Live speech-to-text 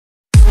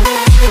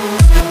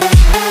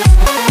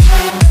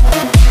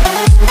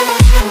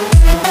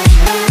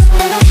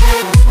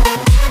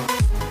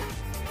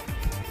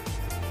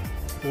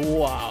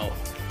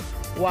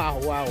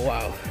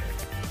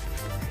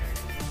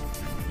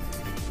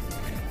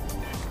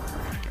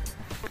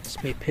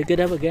let me pick it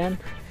up again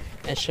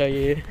and show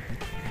you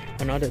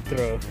another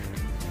throw.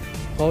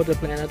 Hold the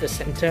plane at the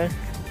center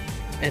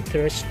and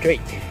throw it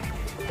straight.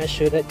 Make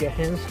sure that your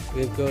hands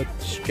will go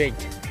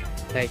straight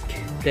like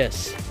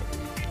this.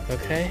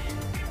 Okay,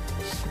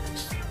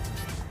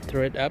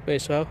 throw it up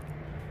as well.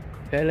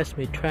 Okay, let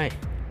me try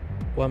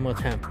one more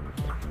time.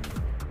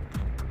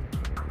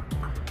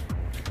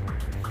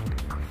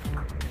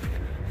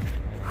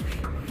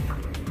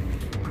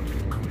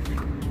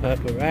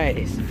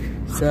 Alright,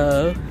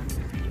 so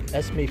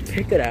let me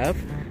pick it up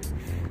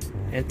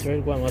and throw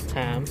it one more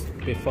time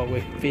before we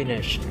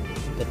finish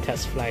the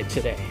test flight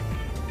today.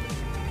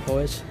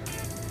 Hold it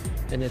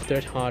and then throw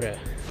it harder.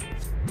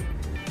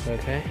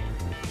 Okay,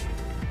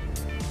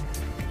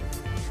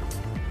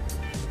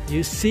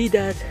 you see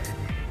that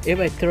if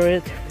I throw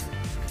it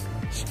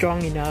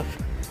strong enough,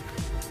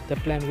 the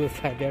plane will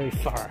fly very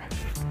far.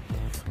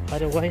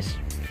 Otherwise,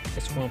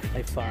 it won't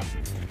fly far.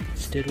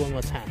 Let's do it one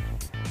more time.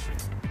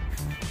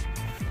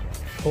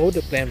 Hold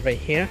the plane right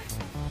here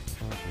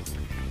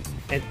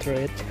and throw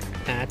it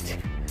at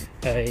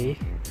a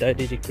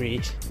 30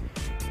 degrees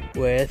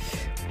with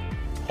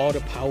all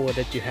the power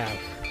that you have.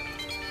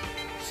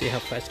 See how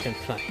fast it can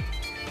fly.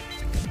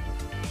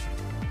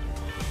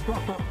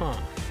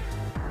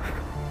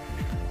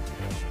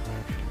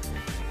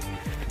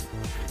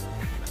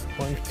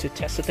 Want to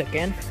test it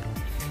again?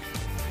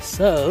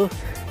 So,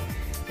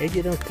 if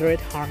you don't throw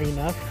it hard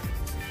enough,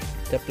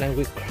 the plane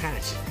will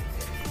crash.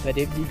 But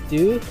if you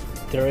do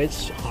throw it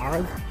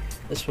hard,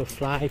 this will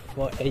fly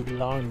for a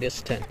long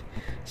distance.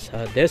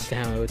 So this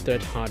time I will throw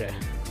it harder.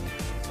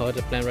 Hold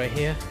the plane right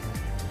here.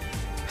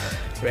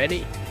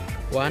 Ready?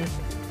 1,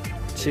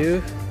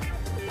 2,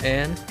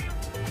 and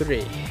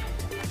 3.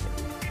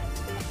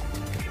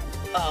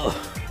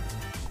 Oh!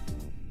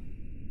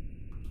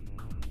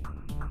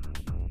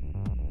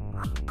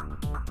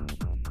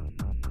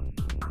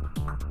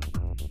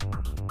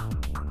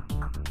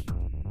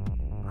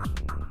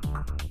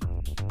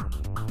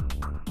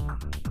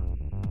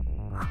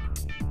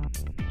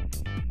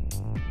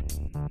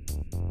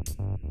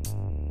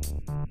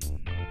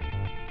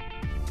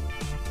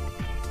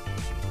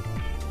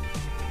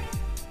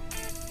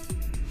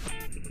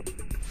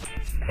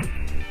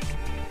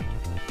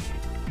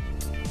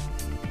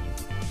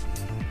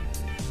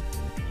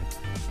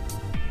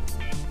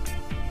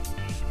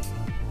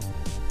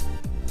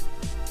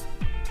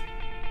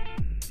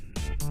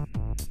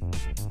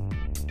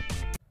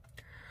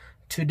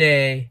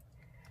 Today,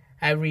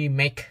 I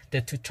remake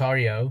the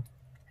tutorial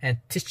and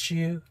teach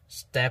you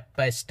step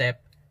by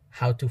step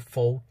how to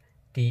fold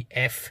the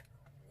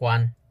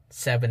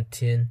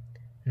F-117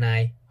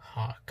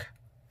 Nighthawk.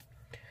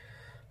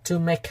 To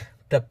make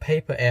the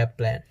paper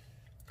airplane,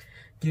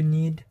 you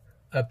need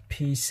a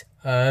piece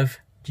of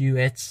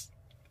US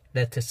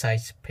letter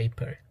size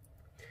paper.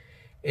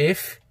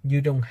 If you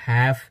don't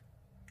have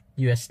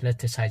US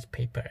letter size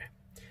paper,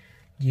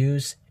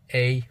 use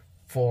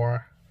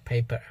A4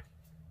 paper.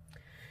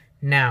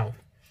 Now,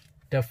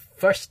 the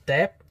first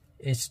step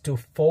is to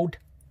fold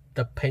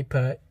the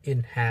paper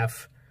in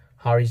half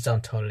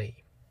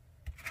horizontally.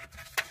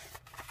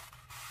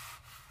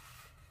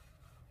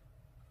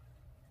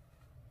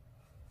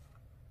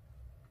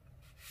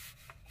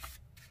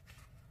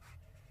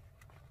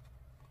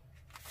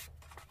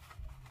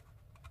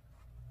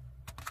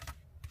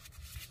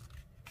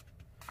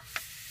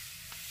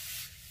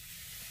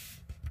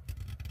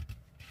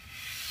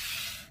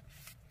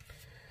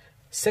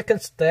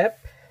 Second step,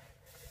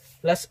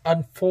 let's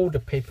unfold the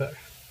paper.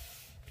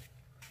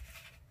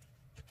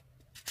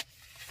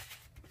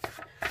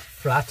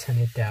 Flatten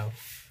it down.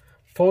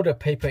 Fold the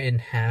paper in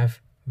half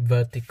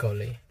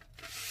vertically.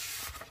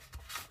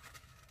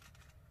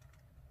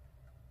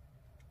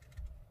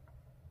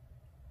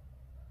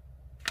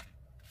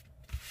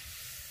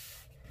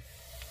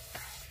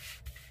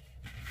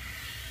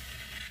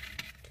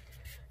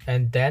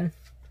 And then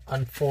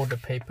unfold the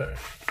paper.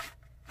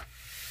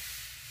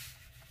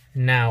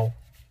 Now,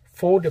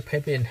 fold the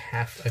paper in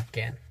half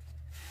again.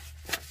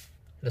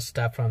 Let's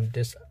start from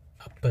this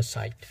upper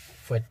side,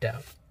 fold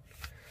down.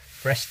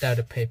 Press down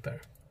the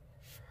paper.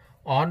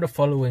 On the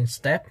following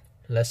step,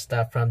 let's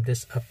start from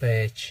this upper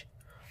edge.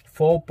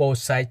 Fold both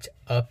sides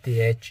of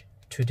the edge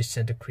to the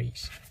center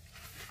crease.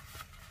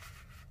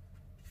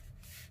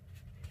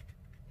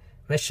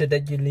 Make sure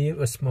that you leave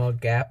a small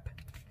gap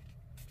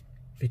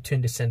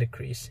between the center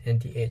crease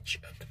and the edge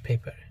of the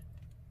paper.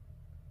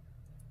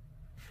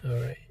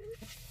 Alright.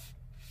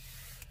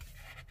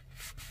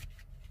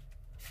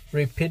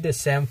 Repeat the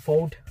same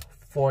fold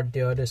for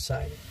the other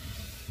side.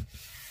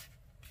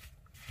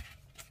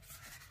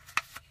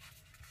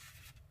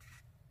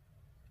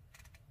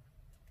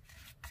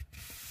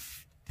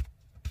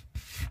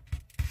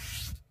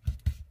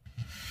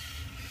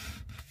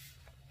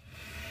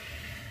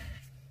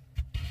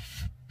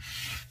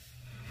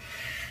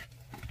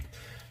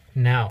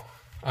 Now,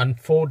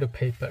 unfold the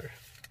paper.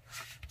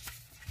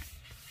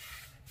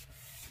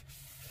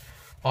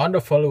 On the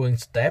following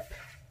step,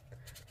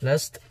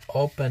 let's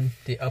open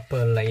the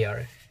upper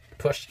layer.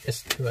 Push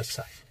it to a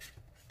side.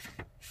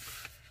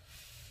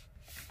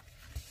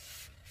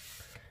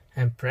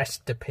 and press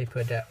the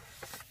paper down.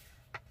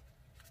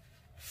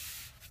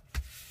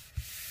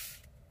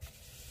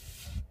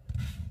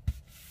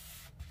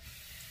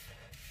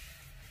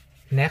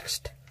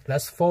 Next,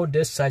 let's fold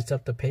this side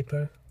of the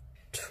paper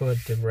toward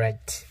the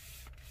right.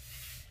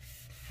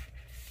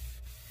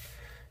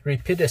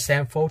 Repeat the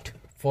same fold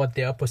for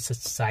the opposite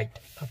side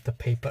of the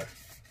paper.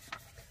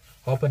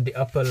 Open the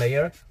upper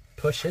layer,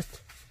 push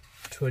it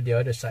to the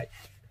other side,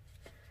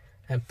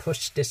 and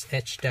push this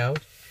edge down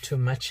to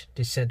match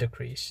the center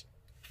crease.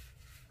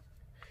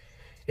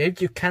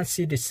 If you can't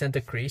see the center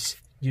crease,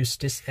 use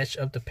this edge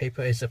of the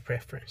paper as a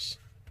preference.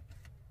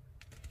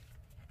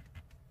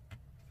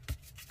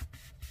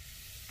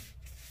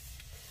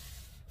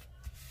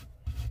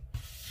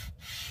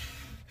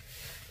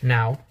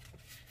 Now,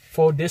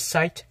 fold this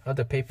side of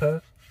the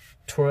paper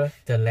toward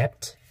the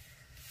left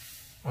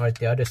or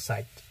the other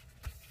side.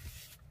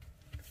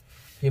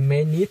 You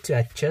may need to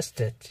adjust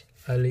it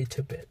a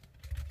little bit.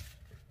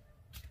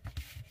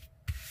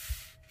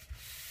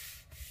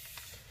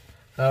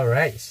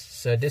 Alright,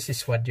 so this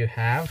is what you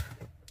have.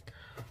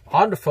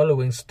 On the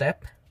following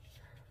step,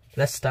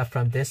 let's start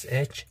from this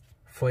edge,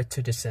 fold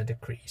to the center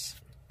crease.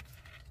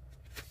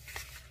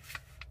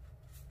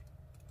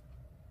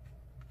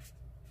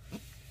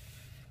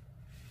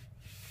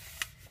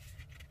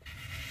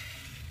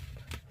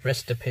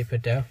 Rest the paper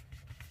down.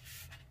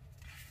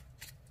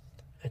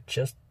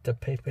 Adjust the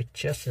paper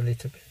just a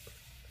little bit.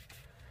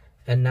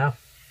 And now,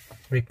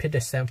 repeat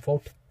the same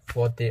fold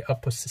for the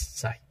opposite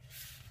side.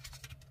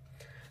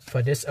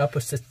 For this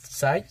opposite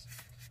side,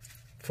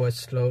 fold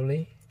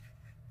slowly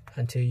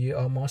until you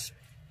almost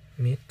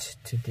meet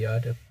to the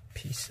other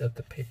piece of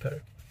the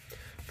paper.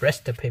 Press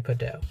the paper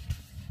down.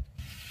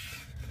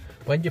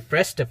 When you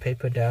press the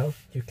paper down,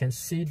 you can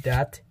see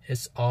that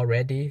it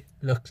already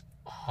looks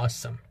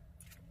awesome.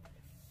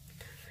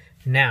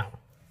 Now,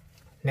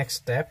 next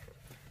step,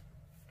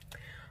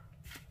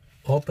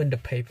 open the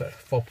paper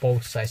for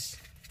both sides.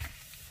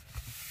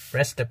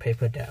 Press the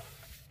paper down.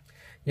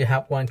 You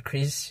have one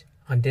crease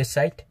on this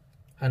side,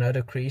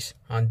 another crease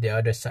on the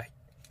other side.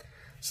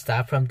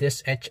 Start from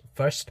this edge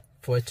first,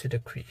 fold to the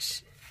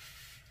crease.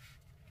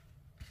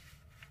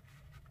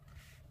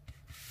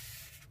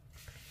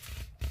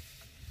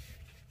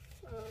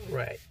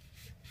 Alright.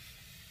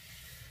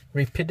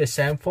 Repeat the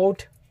same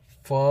fold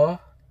for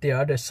the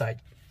other side.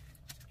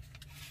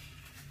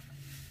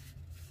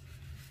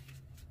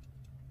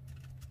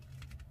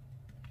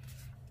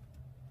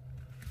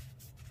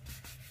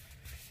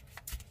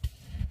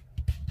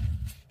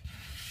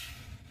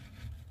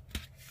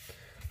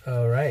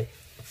 Alright,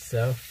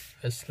 so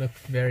it looks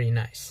very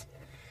nice.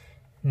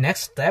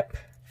 Next step,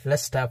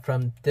 let's start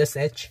from this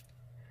edge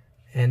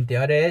and the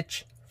other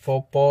edge,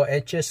 fold both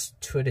edges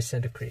to the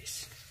center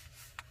crease.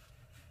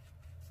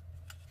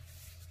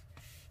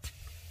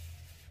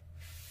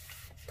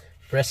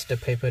 Press the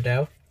paper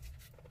down.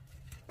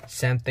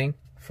 Same thing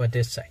for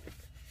this side.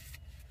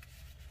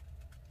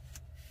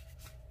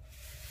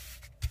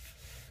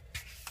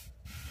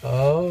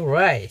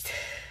 Alright.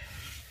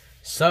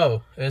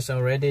 So, it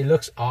already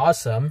looks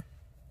awesome.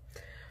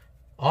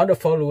 On the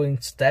following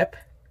step,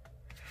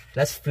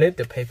 let's flip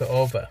the paper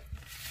over.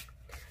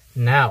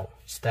 Now,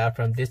 start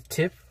from this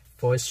tip,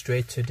 fold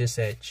straight to this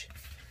edge.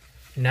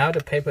 Now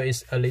the paper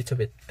is a little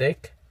bit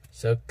thick,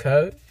 so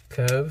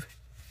curve,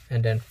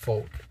 and then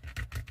fold.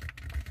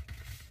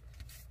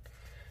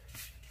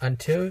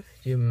 Until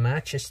you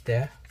match it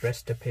there,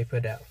 press the paper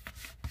down.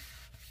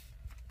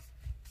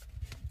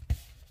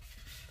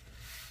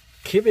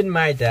 Keep in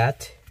mind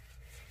that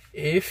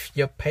if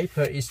your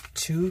paper is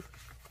too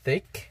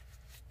thick,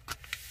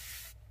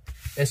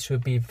 it will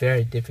be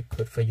very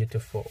difficult for you to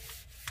fold.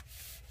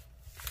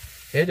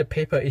 If the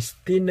paper is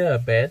thinner a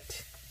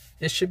bit,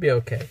 it should be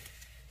okay.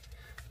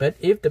 But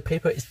if the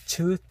paper is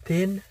too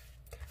thin,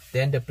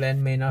 then the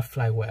blend may not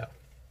fly well.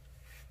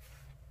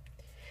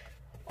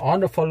 On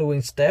the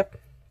following step,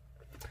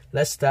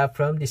 let's start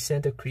from the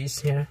center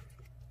crease here.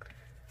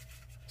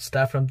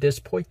 Start from this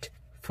point,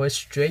 fold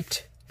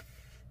straight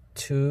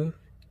to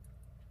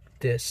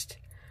this.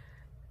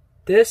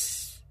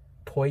 This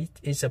point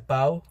is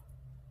about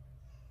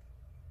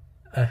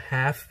a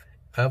half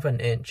of an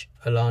inch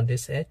along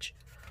this edge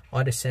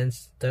or the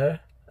center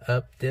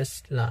of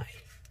this line.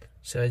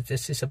 So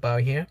this is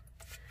about here.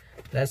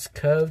 Let's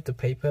curve the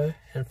paper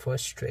and fold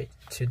straight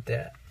to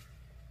that.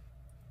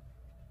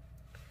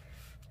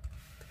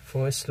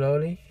 Fold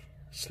slowly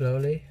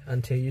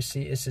until you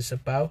see it is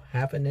about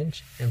half an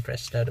inch and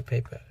press down the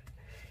paper.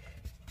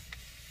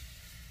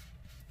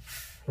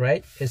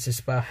 Right, it is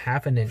about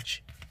half an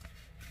inch.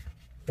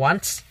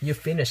 Once you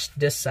finish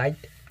this side,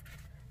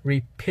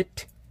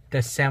 repeat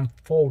the same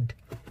fold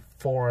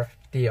for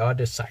the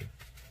other side.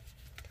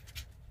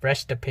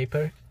 Press the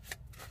paper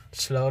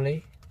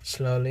slowly,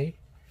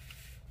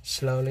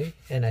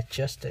 and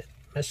adjust it.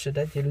 Make sure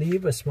that you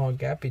leave a small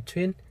gap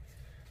between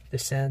the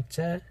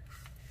center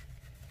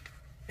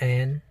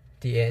and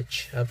the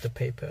edge of the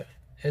paper.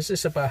 This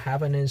is about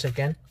half an inch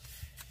again.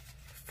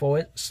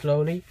 Fold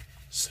slowly,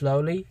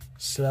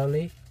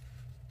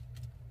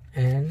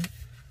 and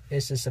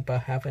is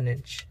about 1/2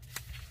 inch.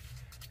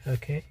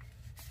 Okay,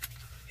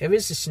 if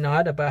it is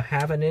not about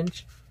 1/2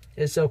 inch,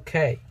 it's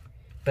okay,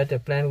 but the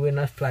plane will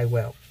not fly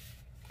well.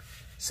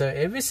 So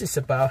if it is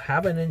about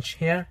 1/2 inch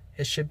here,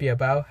 it should be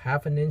about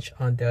 1/2 inch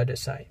on the other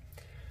side.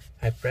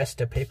 I press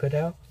the paper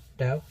down.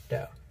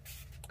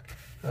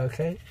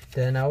 Okay,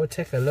 then I will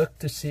take a look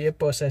to see if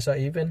both sides are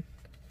even.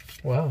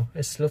 Wow,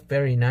 it looks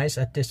very nice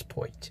at this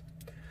point.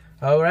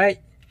 Alright,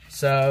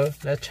 so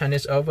let's turn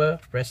this over,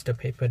 press the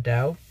paper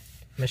down,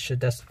 make sure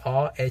that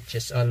all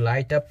edges are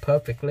lined up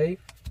perfectly.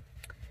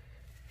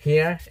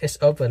 Here it's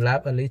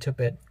overlap a little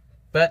bit,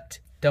 but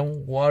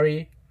don't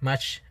worry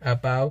much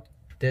about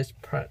this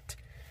part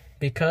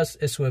because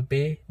it will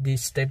be the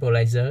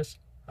stabilizers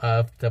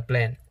of the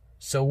plane.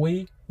 So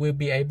we will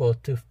be able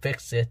to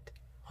fix it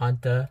on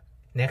the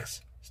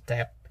next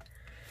step.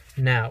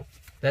 Now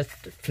let's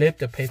flip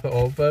the paper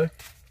over,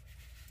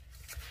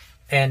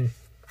 and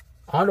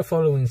on the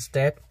following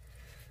step,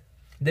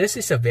 this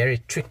is a very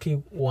tricky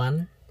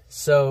one,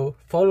 so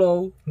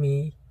follow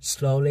me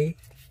slowly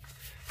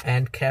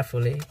and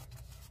carefully.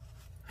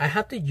 I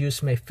have to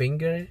use my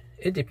finger.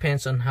 It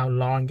depends on how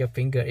long your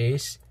finger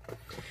is.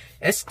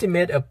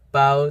 Estimate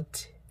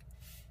about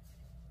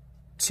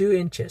 2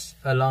 inches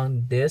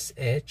along this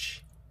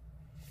edge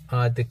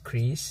or the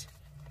crease.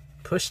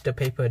 Push the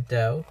paper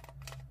down.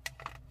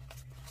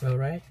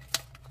 Alright,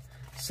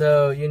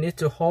 so you need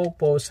to hold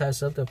both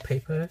sides of the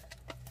paper,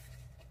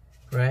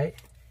 right?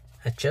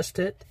 Adjust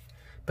it,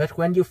 but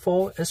when you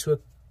fold, it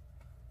will,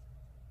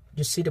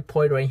 you see the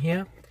point right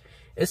here,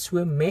 it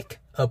will make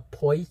a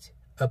point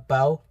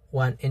about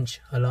 1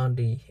 inch along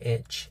the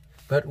edge,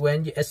 but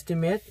when you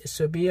estimate, it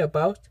will be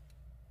about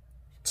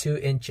 2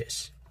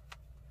 inches.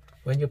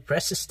 When you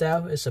press this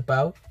down, it's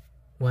about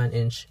 1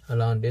 inch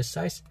along this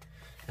side,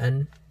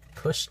 and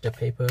push the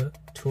paper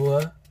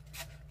toward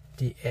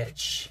the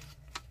edge.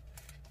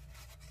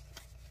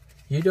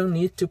 You don't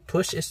need to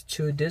push it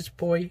to this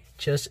point,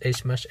 just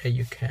as much as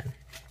you can.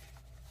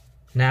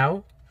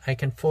 Now I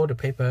can fold the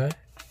paper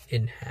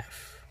in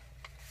half.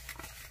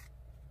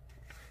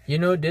 You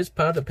know this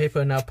part of the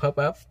paper now pop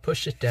up,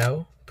 push it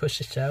down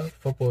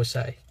for both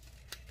sides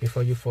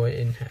before you fold it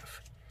in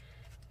half.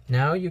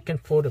 Now you can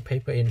fold the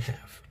paper in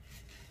half.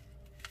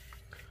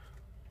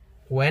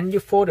 When you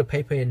fold the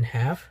paper in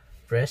half,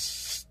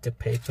 press the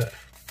paper.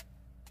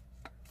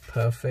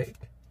 Perfect.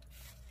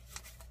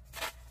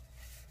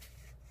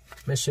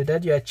 Make sure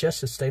that you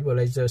adjust the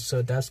stabilizer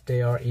so that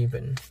they are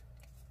even.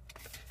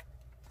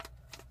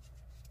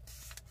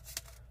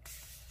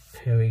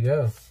 Here we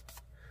go.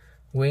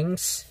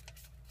 Wings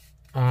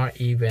are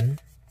even.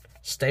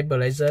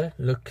 Stabilizer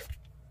look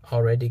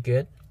already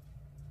good.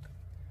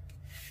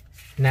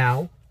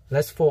 Now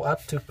let's fold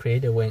up to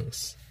create the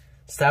wings.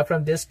 Start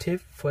from this tip,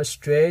 fold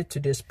straight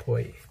to this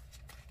point.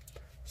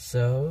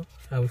 So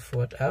I will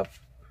fold up.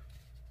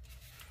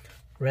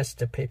 Rest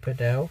the paper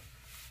down.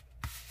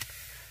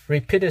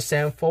 Repeat the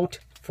same fold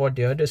for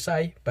the other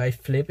side by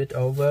flip it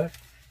over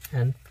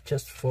and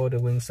just fold the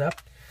wings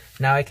up.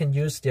 Now I can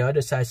use the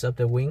other sides of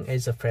the wing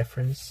as a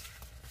reference.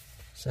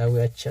 So I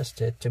will adjust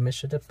it to make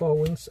sure that both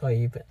wings are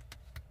even.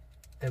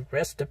 And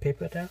rest the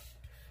paper down.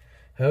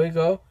 Here we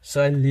go.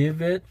 So I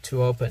leave it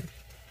to open.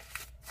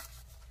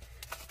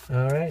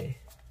 Alright.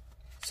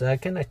 So I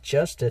can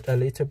adjust it a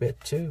little bit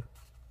too.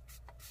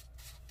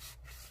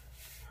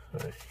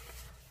 Alright.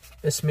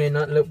 This may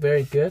not look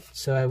very good,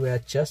 so I will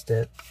adjust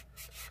it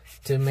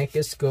to make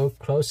it go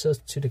closer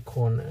to the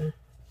corner,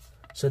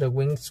 so the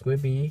wings will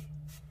be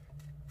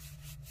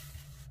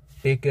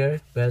bigger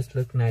but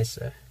look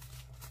nicer.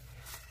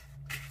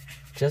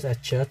 Just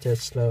adjust it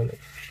slowly.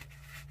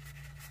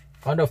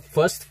 On the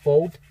first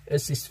fold,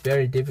 it is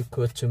very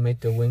difficult to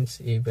make the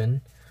wings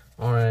even,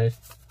 or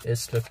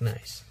it look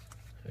nice.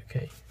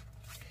 Okay,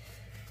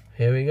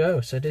 here we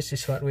go. So this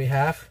is what we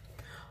have.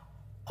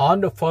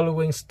 On the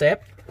following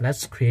step,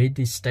 let's create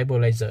the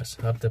stabilizers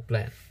of the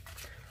plane.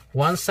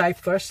 One side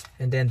first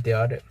and then the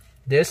other.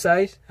 This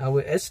side I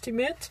will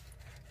estimate,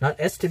 not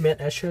estimate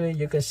actually,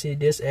 you can see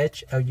this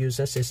edge, I'll use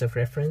this as a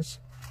reference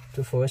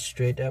to fold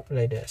straight up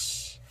like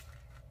this.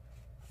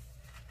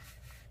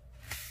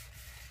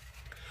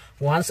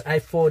 Once I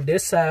fold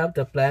this side of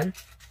the plane,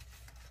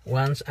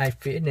 once I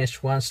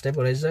finish one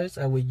stabilizer,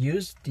 I will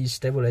use the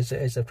stabilizer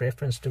as a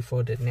reference to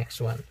fold the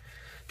next one.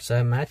 So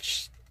I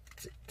match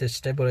the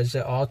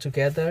stabilizer all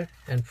together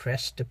and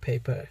press the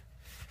paper.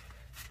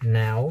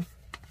 Now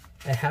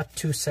I have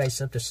two sides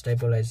of the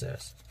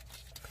stabilizers.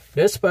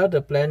 This part of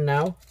the plane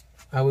now,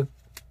 I will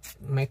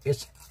make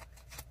it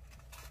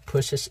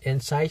push it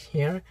inside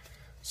here,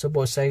 so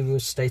both sides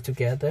will stay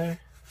together.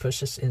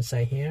 Push it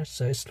inside here,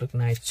 so it's look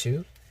nice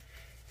too.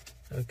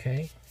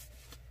 Okay,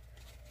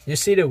 you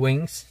see the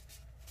wings?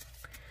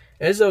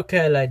 It's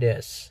okay like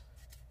this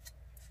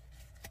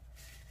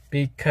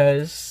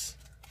because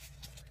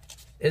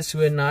it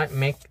will not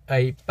make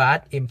a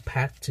bad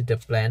impact to the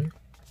plane,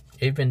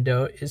 even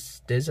though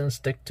it doesn't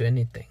stick to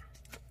anything.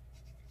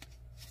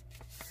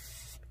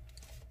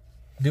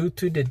 Due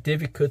to the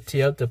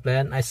difficulty of the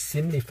plane, I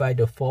simplify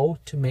the fold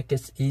to make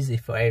it easy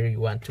for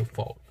everyone to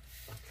fold.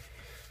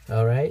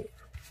 All right,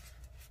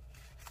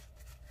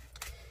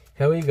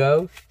 here we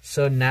go.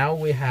 So now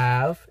we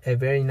have a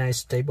very nice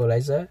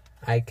stabilizer.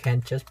 I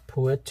can just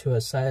pull it to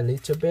a side a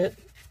little bit.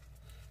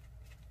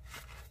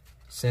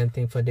 Same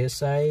thing for this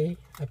side.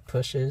 I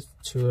push it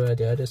to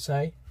the other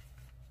side.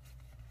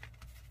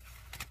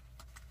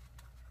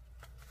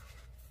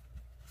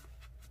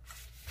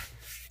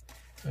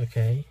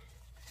 Okay,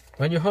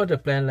 when you hold the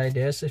plane like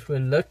this, it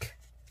will look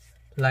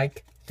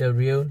like the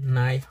real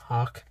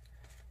Nighthawk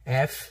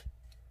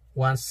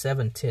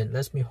F-117.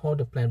 Let me hold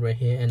the plane right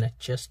here and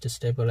adjust the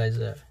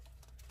stabilizer.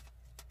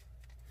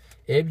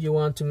 If you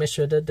want to make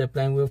sure that the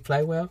plane will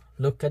fly well,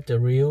 look at the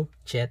real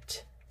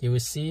jet. You will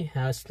see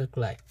how it looks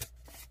like.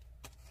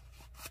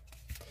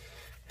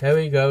 Here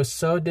we go.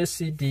 So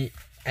this is the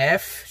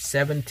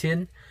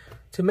F-17.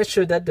 To make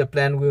sure that the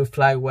plane will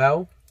fly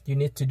well, you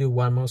need to do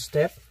one more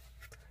step.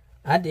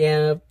 At the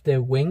end of the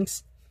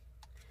wings,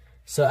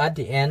 so at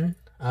the end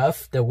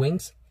of the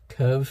wings,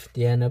 curve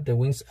the end of the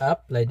wings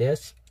up like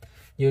this.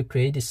 You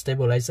create the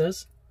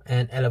stabilizers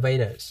and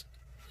elevators.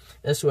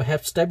 This will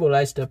help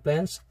stabilize the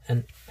planes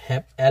and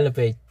help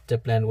elevate the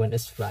plane when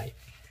it's flying.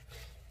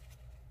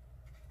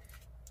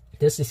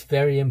 This is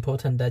very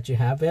important that you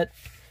have it,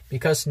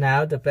 because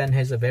now the plane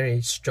has a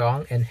very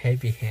strong and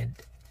heavy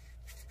head.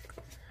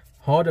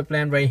 Hold the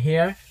plane right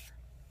here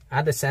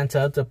at the center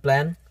of the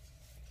plane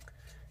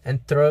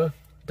and throw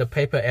the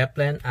paper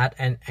airplane at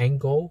an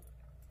angle.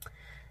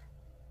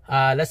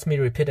 Let me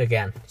repeat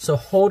again. So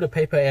hold the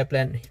paper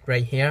airplane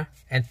right here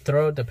and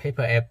throw the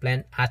paper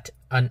airplane at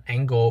an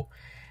angle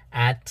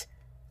at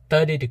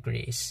 30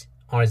 degrees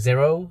or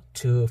 0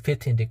 to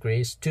 15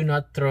 degrees. Do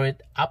not throw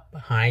it up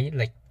high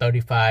like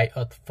 35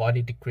 or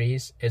 40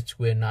 degrees. It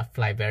will not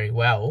fly very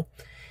well.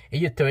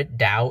 If you throw it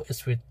down,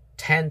 it will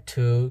tend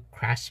to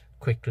crash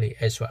quickly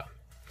as well.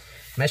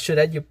 Make sure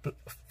that you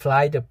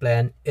fly the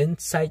plane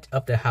inside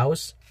of the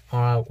house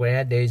or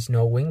where there is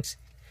no wings.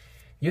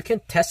 You can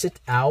test it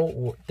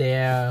out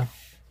there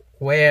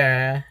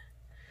where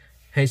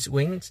his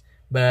wings,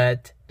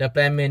 but the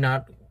plane may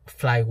not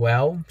fly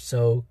well.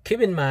 So keep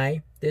in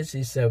mind, this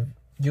is a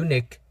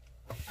unique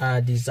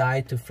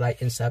design to fly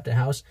inside the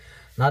house,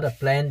 not a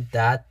plane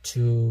that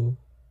to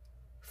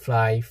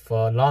fly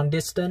for long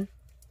distance.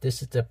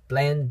 This is the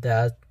plane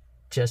that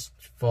just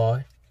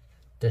for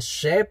the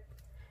shape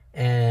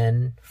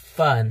and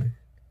fun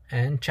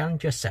and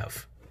challenge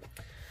yourself.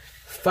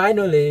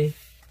 Finally,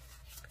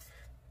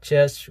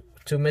 just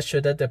to make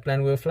sure that the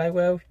plane will fly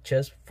well,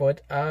 just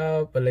fold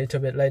up a little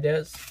bit like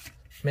this.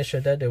 Make sure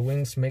that the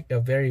wings make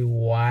a very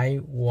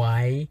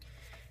wide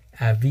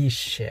V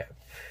shape.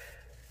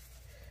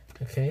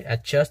 Okay,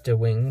 adjust the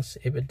wings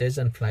if it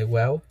doesn't fly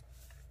well.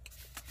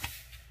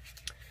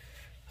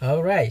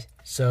 Alright,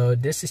 so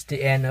this is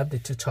the end of the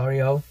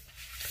tutorial.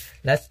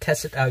 Let's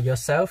test it out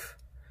yourself.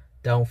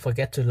 Don't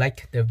forget to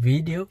like the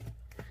video,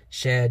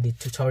 share the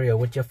tutorial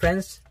with your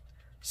friends,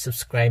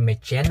 subscribe my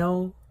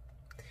channel,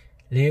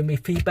 leave me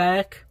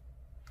feedback,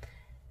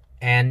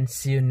 and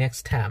see you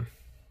next time.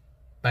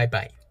 Bye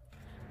bye.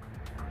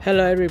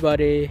 Hello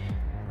everybody.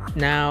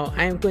 Now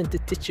I'm going to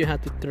teach you how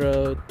to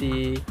throw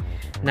the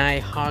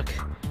Nighthawk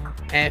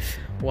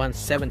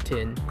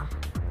F-117.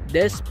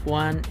 This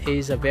one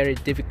is a very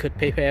difficult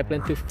paper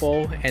airplane to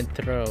fold and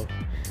throw.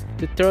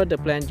 To throw the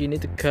plane, you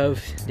need to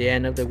curve the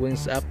end of the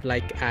wings up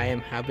like I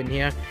am having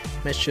here.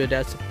 Make sure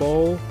that's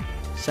both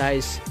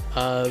size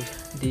of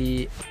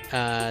the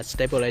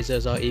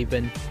stabilizers are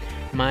even.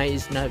 Mine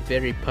is not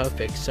very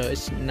perfect, so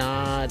it's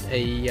not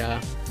a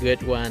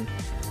good one.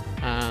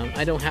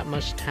 I don't have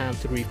much time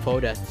to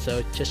refold that,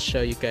 so just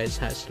show you guys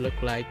how it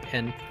look like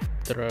and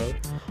throw.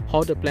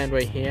 Hold the plane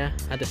right here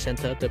at the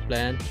center of the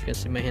plane. You can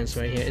see my hands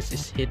right here.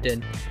 It's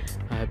hidden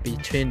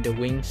between the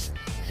wings,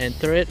 and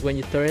throw it. When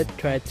you throw it,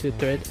 try to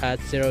throw it at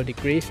 0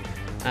 degrees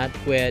at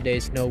where there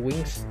is no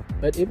wings.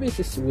 But if it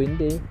is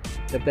windy,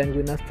 the plane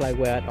will not fly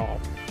well at all.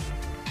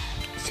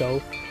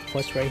 So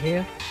pause right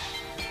here,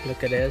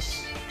 look at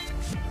this,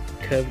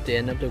 curve the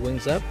end of the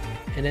wings up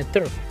and then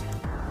throw.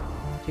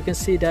 You can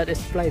see that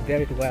it's fly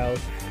very well,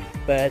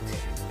 but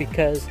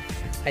because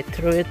I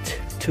threw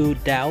it too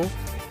down,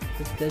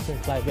 it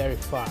doesn't fly very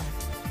far.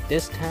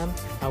 This time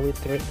I will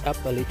throw it up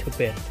a little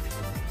bit,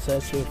 so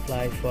it will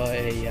fly for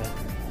a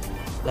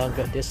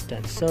longer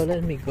distance. So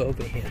let me go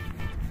over here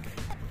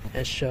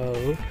and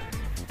show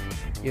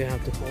you how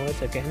to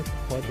hold again.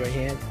 Hold right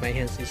here. My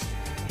hands is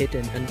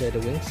hidden under the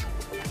wings.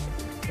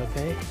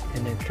 Okay,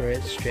 and then throw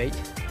it straight.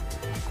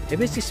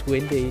 If it is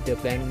windy, the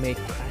plane may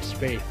crash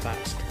very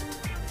fast.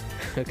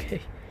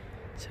 Okay,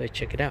 so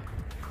check it out.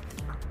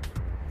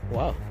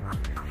 Wow,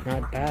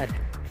 not bad.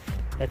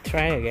 Let's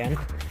try again.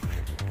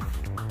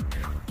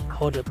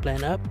 Hold the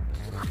plane up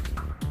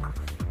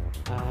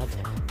at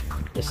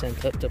the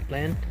center of the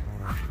plane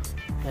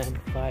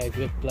and find a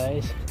good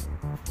place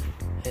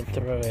and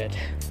throw it.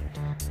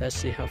 Let's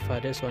see how far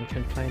this one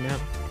can fly now.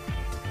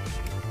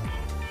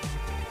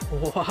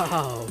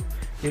 Wow,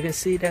 you can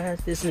see that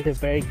this is a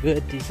very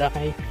good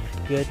design,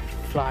 good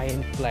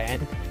flying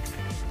plane.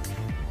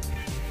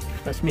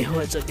 Let me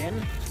hold it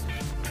again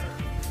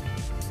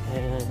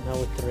and I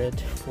will throw it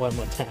one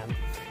more time.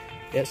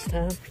 This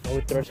time I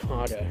will throw it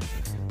harder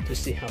to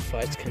see how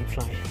far it can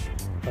fly.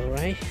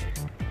 Alright,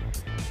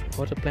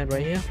 hold the plane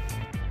right here.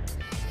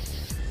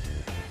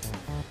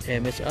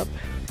 Aim it up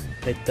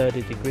at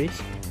 30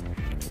 degrees.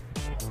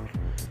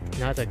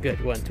 Not a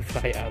good one to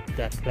fly out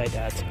like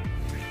that.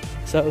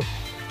 So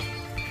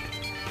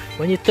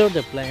when you throw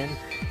the plane,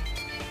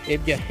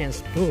 if your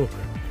hands move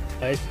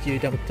or if you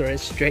don't throw it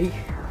straight,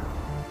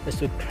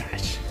 this will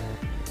crash.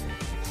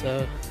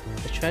 So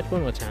let's try it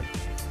one more time.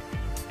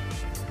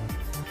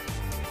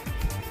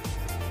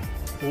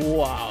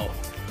 Wow,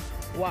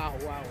 wow,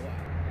 wow,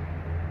 wow.